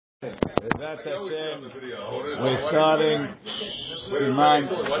Bezat Hashem, we're starting סימן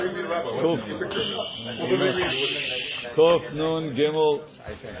Kuf Nun Gimel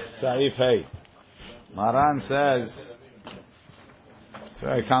Saif Hey. Maran says it's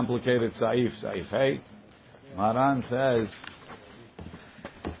very complicated. Saif Hey. Maran says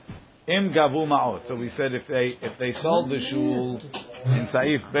Im Gavu Ma'ot. So we said if they sold the shul in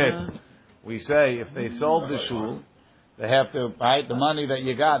Saif Bet, we say if they sold the shul, they have to, right? The money that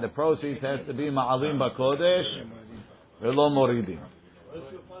you got, the proceeds has to be ma'alim b'kodesh, v'lo moridim.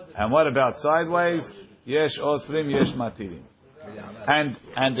 And what about sideways? Yesh osrim, yesh matirim.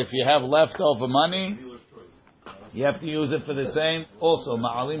 And if you have leftover money, you have to use it for the same. Also,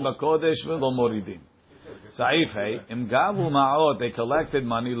 ma'alim b'kodesh, v'lo moridim. Sa'if hey, im gavu ma'ot, they collected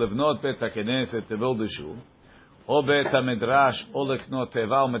money, livnot Bet Hakeneset, to build the shul, or Bet HaMidrash, or leknot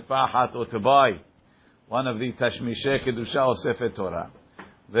teva, or mitpahat, or to buy one of the Tashmishe Kedusha or Sefer Torah.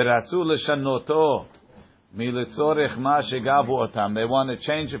 Veratzu l'shanoto militzorech ma shegavu otam. They want to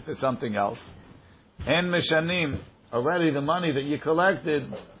change it for something else. En meshanim, already the money that you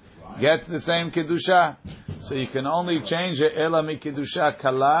collected gets the same Kedusha. So you can only change it ela mi Kedusha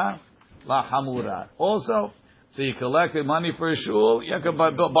kala la hamura. Also, so you collected money for a shul, you can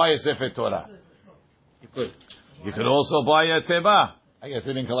buy a Sefer Torah. You could. You could also buy a teva. I guess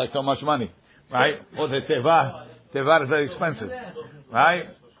they didn't collect so much money. Right? Or the teva is very expensive. Right?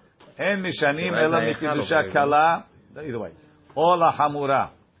 En mishanim ela mikidusha kala. Either way. Or la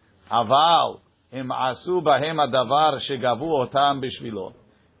hamura. Aval im asu bahem adavar shegavu otam bishvilo.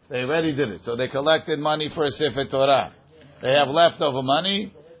 They already did it. So they collected money for a Sefer Torah. They have leftover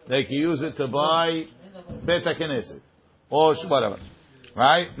money. They can use it to buy Bet Hakeneset. Or whatever.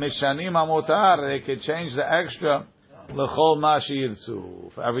 Right? Mishanim amotar. They can change the extra l'chol ma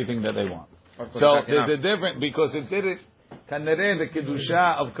sheyirtzu. For everything that they want. So there's a difference because it did it. Kanere, the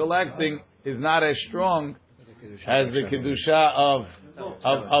kedusha of collecting is not as strong as the kedusha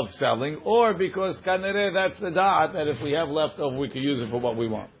of selling, or because kanere that's the da'at that if we have leftover we can use it for what we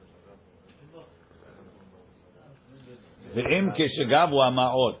want. The im keshegavu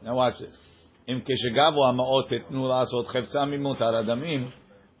ha'ma'ot. Now watch this. Im keshegavu ha'ma'ot etnu la'asot chefza mimutar adamim.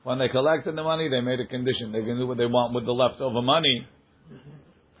 When they collected the money, they made a condition. They can do what they want with the leftover money.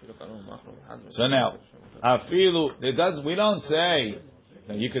 So now, afilu, we don't say,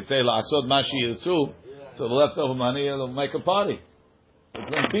 you could say, la'asod mashi yirtzu, so the leftover money, it'll make a party. It'll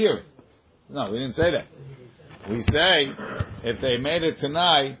drink beer. No, we didn't say that. We say, if they made it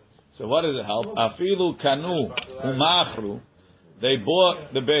tonight, so what does it help? Afilu kanu umachru, they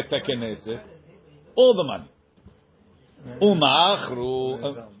bought the Bet Hakeneset, all the money.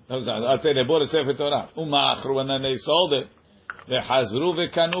 Umachru, I'll say they bought a Sefer Torah. Umachru, and then they sold it. They hazru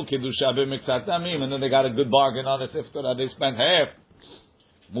v'kanu kedusha b'miktzat damim, and then they got a good bargain on the Sefer Torah. They spent half.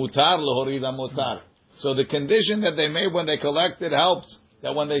 Mutar l'horida mutar. So the condition that they made when they collected helps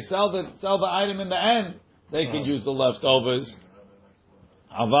that when they sell the item in the end, they can use the leftovers.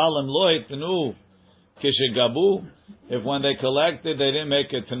 Aval lo itnu kishegabu. If when they collected they didn't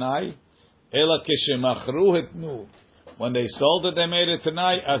make it tonight, ela kishemachru itnu. When they sold it, they made it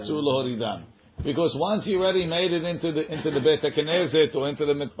tonight. Asu l'horidan. Because once you already made it into the Bet Hakeneset or into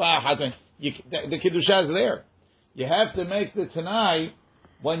the Mitpah, the Kedusha is there. You have to make the Tanai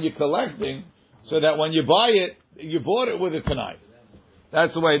when you're collecting, so that when you buy it, you bought it with a Tanai.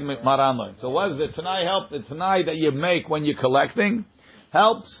 That's the way Maran learned. So what does the Tanai help? The Tanai that you make when you're collecting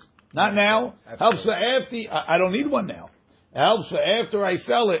helps, not now, helps for after, I don't need one now. It helps for after I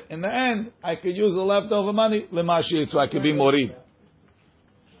sell it. In the end, I could use the leftover money, Lemashir, so I could be morid.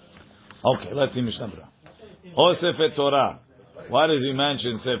 Okay, let's see Mishnah Berurah. O Sefer Torah. Why does he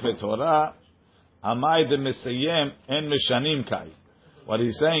mention Sefer Torah? Amai de Mesayem en Meshanim Kai. What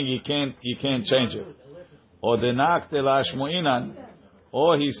he's saying, you can't change it. Or the Nakte Lashmuinan.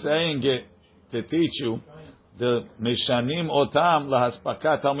 Or he's saying it to teach you the Meshanim Otam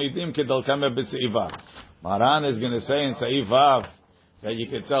Lahaspakat Talmidim Kedalkame B'Seivav. Maran is going to say in Seivav that you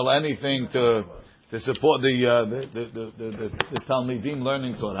can sell anything to support the Talmidim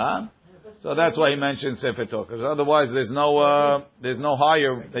learning Torah. So that's why he mentioned Sefer Torah. Because otherwise, there's no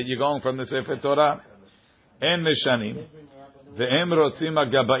higher that you're going from the Sefer Torah. En meshanim, ve'em rotzim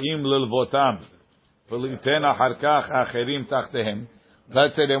agabaim lilvotam, v'liten acharkach acherim tachtehem.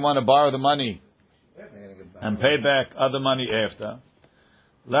 Let's say they want to borrow the money and pay back other money after.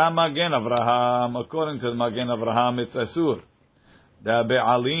 La Magen Avraham, according to the Magen Avraham, it's asur. The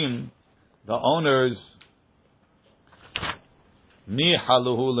be'alim, the owners, they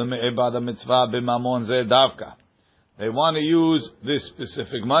want to use this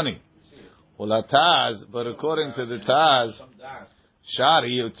specific money. But according to the Taz,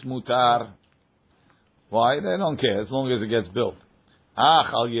 Shari, it's mutar. Why? They don't care as long as it gets built.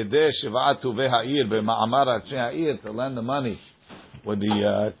 Ach al yedeh shivatu veha'ir b'ma'amar ha'ir, to lend the money with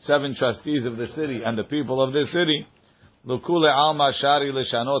the 7 trustees of the city and the people of the city. Lukule alma shari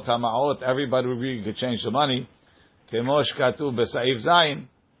l'shanot ha'ma'ot. Everybody could change the money. Kemosh katuv b'sa'if zayin.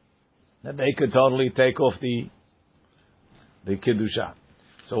 That they could totally take off the kiddusha.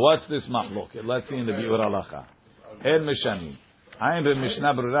 So what's this mahloket? Let's see in the biur halacha. El mishanim. Ayin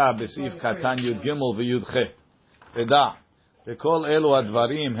b'mishnah brura b'sif katan yud gimel v'yud chet. V'da. V'kol elu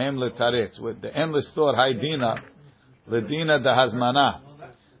advarim hem letaretz. With the endless store haydina ledina dehazmana.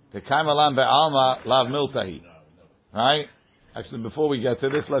 V'kaimalan be'alma lav miltahi. Right? Actually, before we get to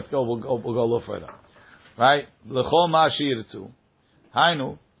this, let's go. We'll go a little further. Right? L'chol ma shirtzu.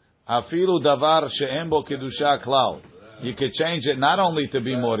 Hainu. Afilu davar she'en bo kedusha klal. You could change it not only to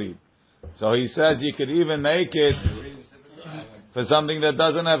be morid. So he says you could even make it for something that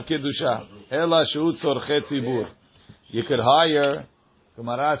doesn't have kedusha. Ela shu'ut tzorche tzibur. You could hire.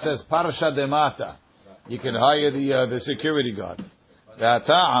 Gemara says parsha demata. You could hire the security guard.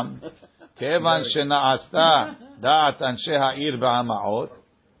 Ve'atam kevan shena'asta da'at anshe ha'ir ba'ama'ot.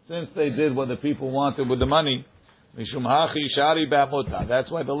 Since they did what the people wanted with the money, mishum hachi shari ba'amota. That's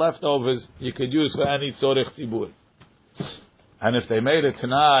why the leftovers you could use for any tzorech tzibur. And if they made it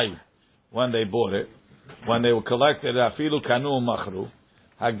tonight when they bought it, when they were collected, afilu kanu machru,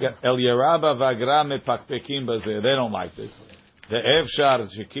 el yeraba v'agra mepakpekim bazeh. They don't like this. The efshar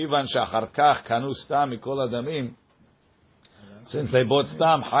shekivan shachar kach kanu stam mikol adamim. Since they bought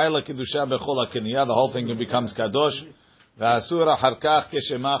stam, hayla kedusha bechol hakeniyah, the whole thing becomes kadosh. V'asur achar kach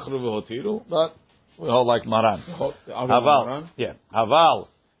keshemachru v'hotiru. But we hold like Maran. Haval, yeah, haval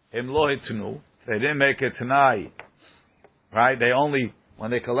im lo hitnu. They didn't make it tonight. Right? They only,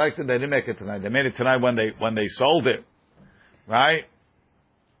 when they collected, they didn't make it tonight. They made it tonight when they sold it. Right?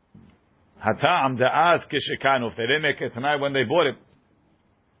 Hatam da'az kishekanu. If they didn't make it tonight when they bought it,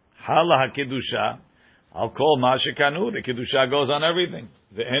 hala ha-kedusha, I'll call ma shekanu. The kedusha goes on everything.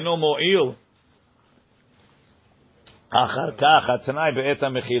 Ve'eno mo'il. Achar kach, hatanai be'et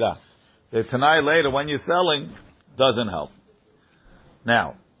ha-mechila. The tonight later, when you're selling, doesn't help.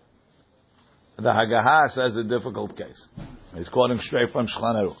 Now, the Haggaha says a difficult case. He's quoting straight from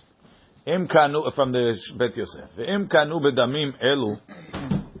Shulchan Aruch. Im kanu, from the Bet Yosef. Im kanu bedamim elu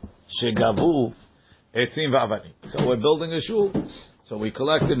shegavu etzim va'avanim. So we're building a shul. So we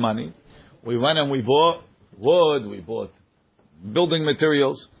collected money. We went and we bought wood. We bought building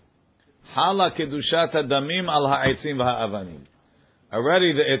materials. Hala kedushat hadamim al ha'etzim va'avanim.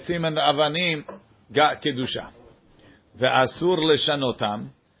 Already the etzim and the avanim got kedusha. Ve'asur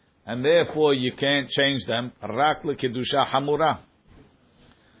leshanotam. And therefore you can't change them. Rak kedusha hamura.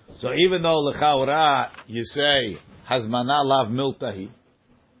 So even though lechaura you say hazmana lav miltahi,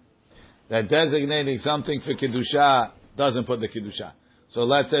 that designating something for kedusha doesn't put the kedusha. So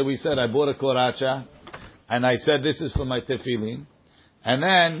let's say we said I bought a koracha, and I said this is for my tefillin, and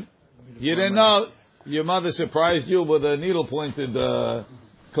then you didn't know, your mother surprised you with a needle pointed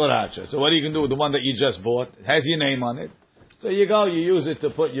koracha. So what are you going to do with the one that you just bought? It has your name on it. So you go, you use it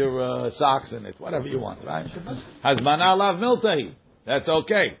to put your socks in it, whatever you want, right? Hazmana lav miltahi. That's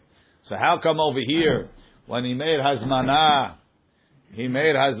okay. So how come over here, when he made hazmana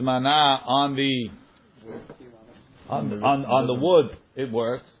on the wood, it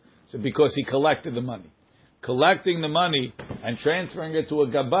works. So because he collected the money. Collecting the money and transferring it to a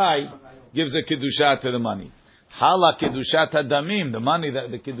gabbai gives a kedusha to the money. Hala kedushat hadamim, the money that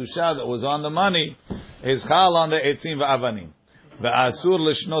the kedusha that was on the money is chal on the etzim va'avanim. Ve'asur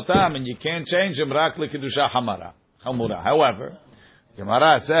l'shnotam, and you can't change them rak l'kedusha hamura. However,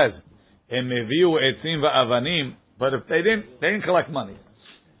 Gemara says, em meviu etzim va'avanim, but if they didn't collect money.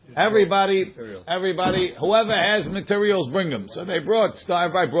 Everybody, whoever has materials, bring them. So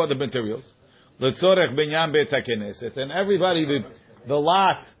everybody brought the materials. L'tzorech binyan Bet Hakeneset, and everybody, the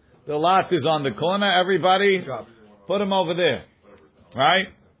lot is on the corner. Everybody, put them over there, right?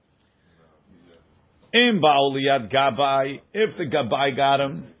 Im ba'oliyat gabai, if the gabai got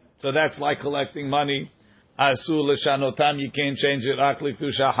him, so that's like collecting money. Asur l'shanotam, you can't change it. Rak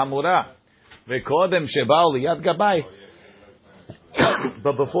l'kedusha hamura. Ve'kodem sheba'oliyat gabai.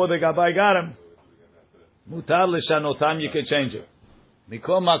 But before the gabai got him, mutar l'shanotam, you can change it.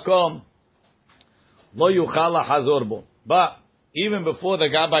 Mikom makom lo yuchal hazor bo. But even before the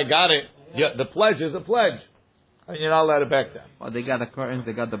gabai got it, the pledge is a pledge, and you're not allowed to back down. Well, they got the curtains,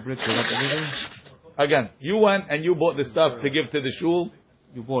 they got the bricks, they got everything. Again, you went and you bought the stuff to give to the shul.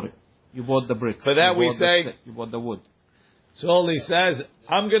 You bought it. You bought the bricks. For that we say, you bought the wood. So he says,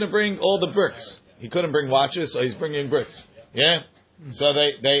 I'm going to bring all the bricks. He couldn't bring watches, so he's bringing bricks. Yeah? So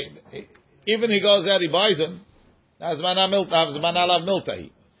they even he goes out, he buys them. Hazmana lav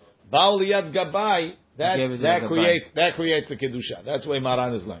miltahi. Baal liyad gabai. That creates a kedusha. That's why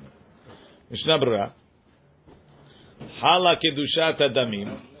Maran is learning. Mishnah Berurah. Hala kedushat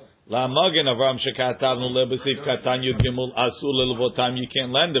adamim. La magen Avram shekatavnu lebesif katan yud gimul asul lelvotam. You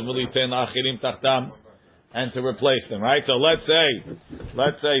can't lend them. V'litein la'achirim tachtam, and to replace them. Right. So let's say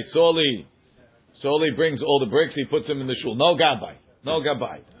Soli brings all the bricks. He puts them in the shul. No gabai.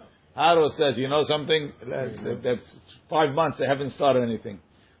 Haro says, you know something? That's 5 months. They haven't started anything.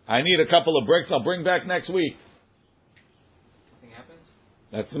 I need a couple of bricks. I'll bring back next week. Nothing happens?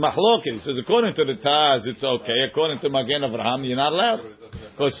 That's the mahloket. He says, according to the Taz, it's okay. According to Magen Avraham, you're not allowed.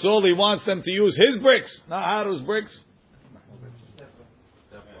 Because Soli wants them to use his bricks, not Haro's bricks.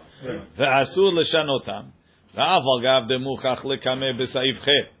 Ve'asur l'shanotam. Ve'aval gav demuchach lekame b'saif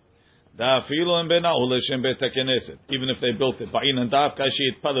chet. Da'afilu em bena'u l'shem Bet Hakeneset. Even if they built it. Ba'in and da'af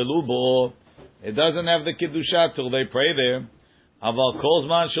kashi itpalelu bo. It doesn't have the Kiddusha till they pray there. Aval kol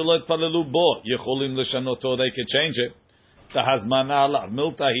zman shelo itpalelu bo. Yecholim l'shanoto. They could change it. Tahazmana alav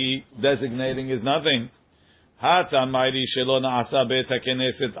miltahi. Designating is nothing. Hata mayri shelo na'asa Bet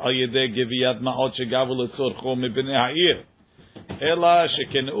Hakeneset al yedei giviyat ma'ot shegavu l'tzorcho mibnei ha'ir. Ela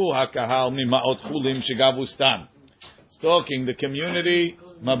sheken'u hakahal mima'ot chulim shegavu stam. Stalking the community.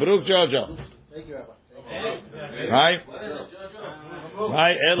 Mabruk Jojo. Thank you, Rabbi. Right?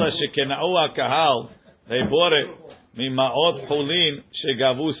 Ela shekena'u hakahal. They bought it. Mima'ot chulin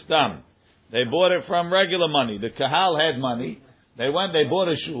shegavu stam. They bought it from regular money. The kahal had money. They bought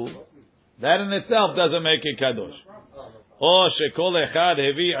a shul. That in itself doesn't make it kadosh. Or shekol echad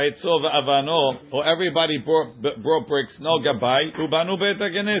hevi eitzo ve'avano. Or everybody brought bricks. No gabai. Ubanu Bet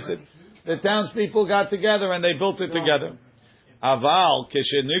Hakeneset. The townspeople got together and they built it together. Aval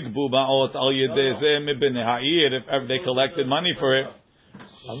keshenigbu ma'ot al yedei zeh mibnei ha'ir. If they collected money for it,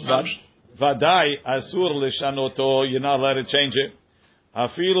 vadai asur l'shanoto. You're not allowed to change it.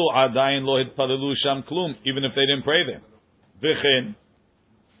 Afilu adayin lo hitpalelu sham klum. Even if they didn't pray there. V'chen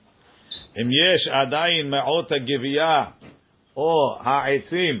im yesh adayin me'ot ha'giviyah or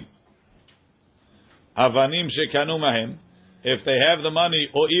ha'etzim avanim shekanu mahem. If they have the money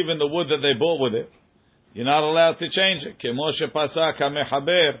or even the wood that they bought with it, you're not allowed to change it. Kemo shepasak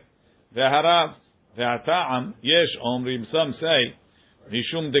hamechaber ve'harav ve'ata'am yesh omrim. Some say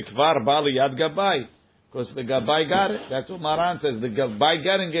mishum dekvar bali yad gabai, because the gabai got it. That's what Maran says. The gabai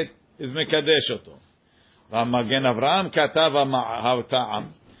getting it is mekadesh oto. V'magen Avraham katav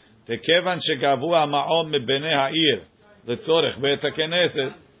ha'ta'am tekevan shegavu ha'ma'om mibnei ha'ir letzorech Bet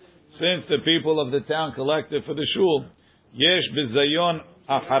Hakeneset. Since the people of the town collected for the shul, yesh bizayon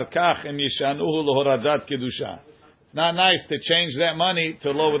achar kach em yishanuhu lehoradat kedusha. It's not nice to change that money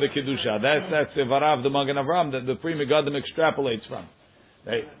to lower the kedusha. That's the varav the Magen Avraham that the Pri Megadim extrapolates from.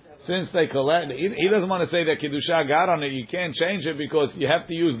 Since they collect, he doesn't want to say that kedusha got on it. You can't change it because you have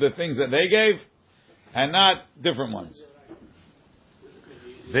to use the things that they gave and not different ones.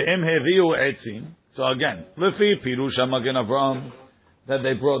 The im heviu etzim. So again, lefi pirusha Magen Avraham that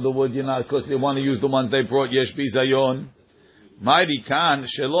they brought the wood, because they want to use the ones they brought. Yesh bizayon. Mighty kan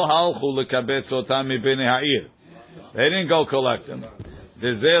shelo halchu lekabetz otam mibnei ha'ir. They didn't go collect them.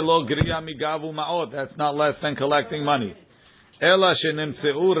 Dezeh lo griya migavu ma'ot. That's not less than collecting money. Ela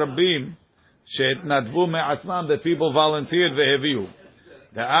shenimseu rabim she'etnadvu me'atzmam. The people volunteered ve'heviu.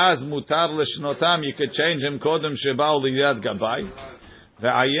 De'az mutar l'shnotam. You could change them kodem sheba'u liyad gabai.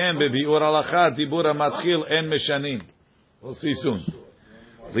 Ve'ayem bebi'ur alacha dibur ha'matchil en meshanim. We'll see soon.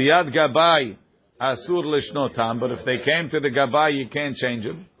 Liyad gabai asur l'shnotam, but if they came to the gabai, you can't change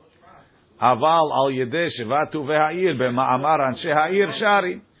them. Aval al yedei shevatu ve'ha'ir b'ma'amar anshe ha'ir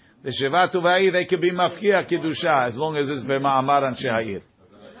shari. The shevatu ve'ha'ir, they could be mafkia kedusha as long as it's b'ma'amar anshe ha'ir.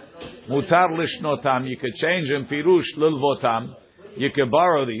 Mutar l'shnotam, you could change them. Pirush l'lvotam, you could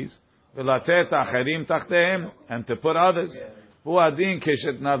borrow these. V'latet acherim tachtehem, and to put others. Hu adin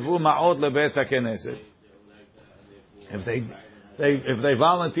keshet nadvu ma'od leBet Hakeneset. If they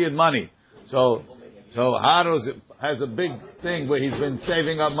volunteered money. So Haros has a big thing where he's been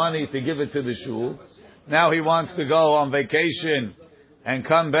saving up money to give it to the shul. Now he wants to go on vacation and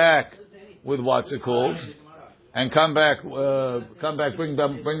come back with what's it called, and come back,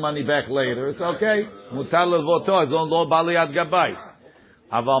 bring money back later. It's okay. Mutar levoto as on lo baliyad gabai.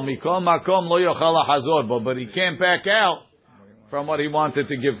 Aval mikol makom lo yochal hazor, but he can't back out from what he wanted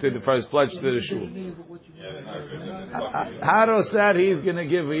to give to the first pledge to the shul. Haro said he's going to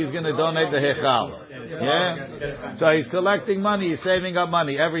donate the hechal. Yeah? So he's collecting money, he's saving up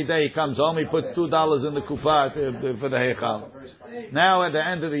money. Every day he comes home, he puts $2 in the kupa for the hechal. Now at the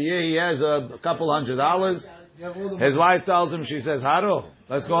end of the year, he has a couple $100. His wife tells him, she says, Haro,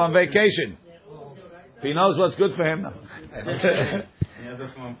 let's go on vacation. If he knows what's good for him.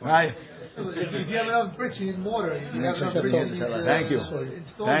 Right? If you have enough bricks, you need water. If you have enough bricks, you need Thank you.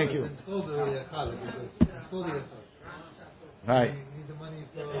 Thank you. Right.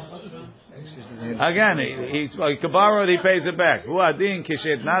 Again, he's Kabarot, he pays it back. He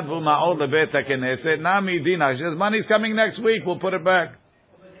says, money's coming next week, we'll put it back.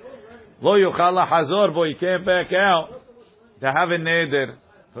 Lo yuchala hazor, boy, he can't back out to have a neder,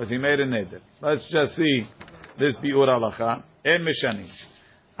 because he made a neder. Let's just see this biur halacha. En mishani.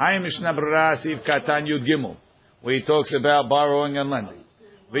 Ayim Mishnah Brera Sif Katan Yud Gimel, where he talks about borrowing and lending.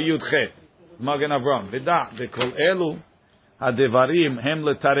 V'Yud Chet, Magen Avram. V'da, V'Kol Elu, Hadevarim, Hem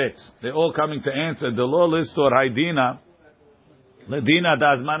Letaretz. They're all coming to answer. The law listor Haidina, Ledina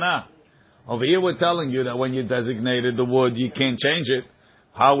Dazmana. Over here we're telling you that when you designated the wood, you can't change it.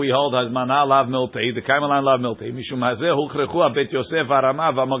 How we hold Hazmana Lav Miltei, the Kaimalan Lav Miltei. Mishum Hazeh Huchrechu Bet Yosef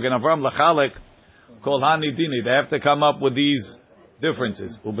Arama V'Magen Avram Lachalek Kol Hani Dini. They have to come up with these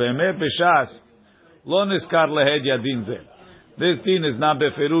differences. Ube'emet b'shas lo niskar lehed yadin zeh. This din is not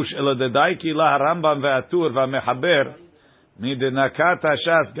beferush ela dedaiki la Rambam ve'atur v'mechaber midenakat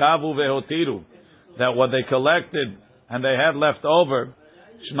hashas gavu ve'hotiru, that what they collected and they had left over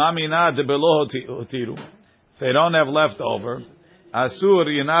shma mina de belo hotiru. If they don't have left over,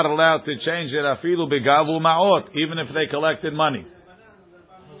 asur, you're not allowed to change it afilu begavu ma'ot, even if they collected money.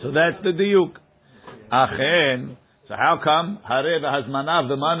 So that's the diuk. Achen. So how come? Hare v'hazmanav,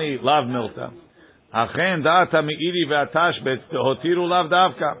 the money, lav milta. Achen da'ata me'iri ve'atashbetz, the hotiru lav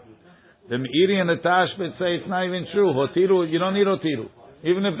davka. The me'iri and the tashbetz say it's not even true. Hotiru, you don't need hotiru.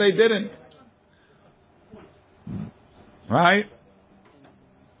 Even if they didn't. Right?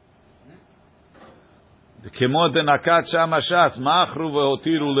 The kimot denakat sham hashas, ma'achru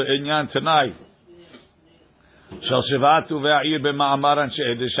ve'hotiru le'inyan tonight. Shal shevatu ve'a'ir b'ma'amar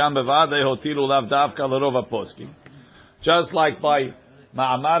anshe, desham bevadei hotiru lav davka l'rov ha'poskim. Just like by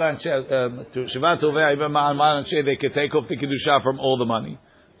Ma'amar and Shivat Uvei, even Ma'amar and they could take off the Kedusha from all the money.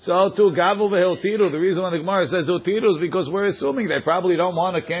 So to Gavu Ve'Hotiru, the reason why the Gemara says Hotiru is because we're assuming they probably don't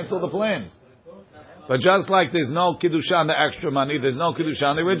want to cancel the plans. But just like there's no Kedusha on the extra money, there's no Kedusha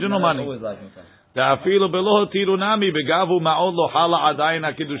on the original money. Ta'afilu Be'lo Hotiru Nami Be'gavu Ma'od Lo Hala Adayin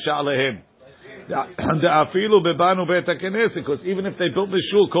HaKedusha Alehem. Ta'afilu Be'banu Bet Hakeneset, because even if they built the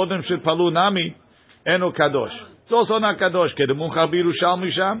shul, Kodem Shir Palu Nami, Eno Kadosh. It's also not Kadosh. Kedemuncha b'Yerushalmi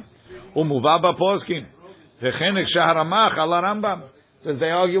sham, umuva b'poskim. V'chenek shah Ramach ala Rambam. Says they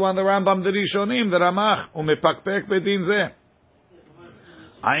argue on the Rambam, the Rishonim, the Ramach, umepakpek bedin zeh.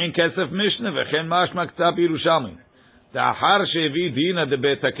 Ayin kesef Mishnah, v'chen mashma k'tzah b'Yerushalmi. Da'achar shevi dina de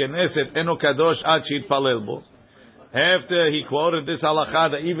Bet Hakeneset, eno Kadosh ad she'itpalel bo. After he quoted this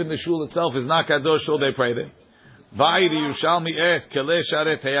halacha, that even the shul itself is not Kadosh, so they prayed it. Va'ir Yerushalmi es, keleh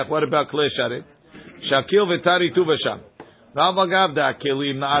sharet hayach. What about keleh sharet? Shakil v'tari tu v'sham. V'avagav da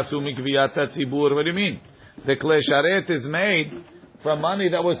kelim na'asu mikviyat tzibur. What do you mean? The klei sharet is made from money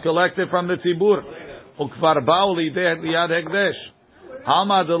that was collected from the tzibur. Ukvar ba'u lideh liyad hekdesh.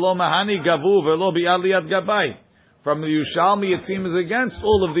 Hama delo mahani gavu v'lo biyad liyad gabay. From the Yushalmi, it seems against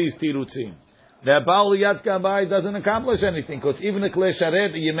all of these tirutzim. The ba'u liyad gabay doesn't accomplish anything, because even the klei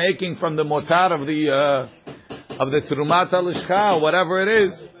sharet that you're making from the motar of the terumat al-ishcha, whatever it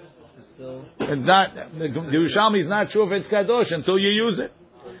is, it's not, the Yerushalmi is not sure if it's kadosh until you use it.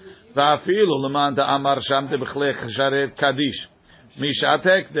 Va'afilu leman da'amar sham tebechlech sharet kadish mishat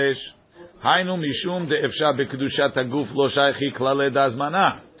hekdesh haynu mishum de'efsha bekedushat haguf lo shaychi klale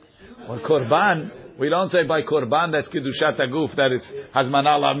dazmana. Or korban, we don't say by korban that's kedushat haguf, that is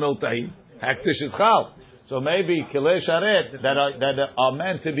hazmana la miltai. Hekdesh is chal. So maybe kilei sharet that are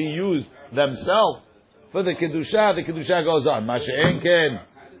meant to be used themselves for the kedusha goes on. Mashe'en ken.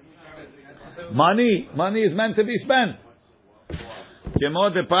 Money is meant to be spent.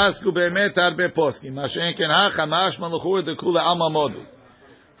 Kemo de pasku be'emet harbe poskim. Mashen ken hacha ma'ash maluchur de kula alma modu.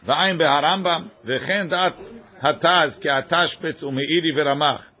 V'ayin be'harambam v'chen dat hataz ke atashpetz u'me'iri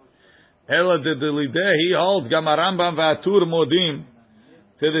v'ramach. Ela de delideh, he holds gam harambam v'atur modim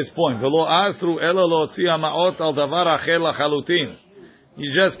to this point. V'lo asru ela lo tzia ma'ot al davar achel lachalutin.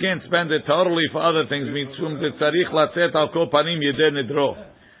 You just can't spend it totally for other things. Mitzum de tzarich latzet al kol panim yedeh nidro.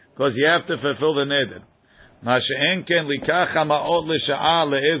 Because you have to fulfill the neder. Masha'en ken likach ha'ma'ot l'sha'ah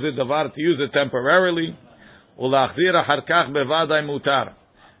le'ezeh davar, to use it temporarily, u'lachzir harkach bevadai mutar.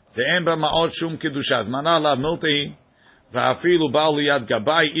 De'en b'ma'ot shum kedusha. Zmana lav miltehi, va'afilu ba'u liyad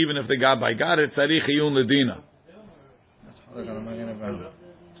gabay, even if the gabay got it, tzarich iyun ledina.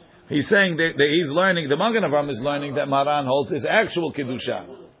 He's saying that he's learning, the Magen Avram is learning that Maran holds his actual kedusha,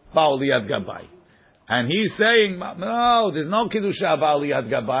 ba'u liyad gabay. And he's saying, no, there's no Kiddusha ba'aliyat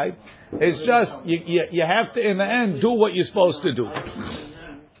gabay. It's just, you have to, in the end, do what you're supposed to do.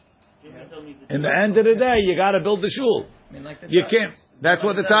 In the end of the day, you got to build the shul. You can't. That's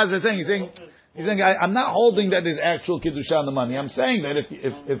what the Taz is saying. He's saying, I'm not holding that there's actual Kiddusha on the money. I'm saying that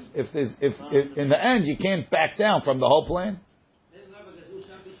if in the end, you can't back down from the whole plan.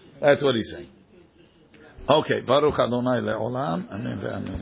 That's what he's saying. Okay. Baruch Adonai le'olam. Amen ve'amen.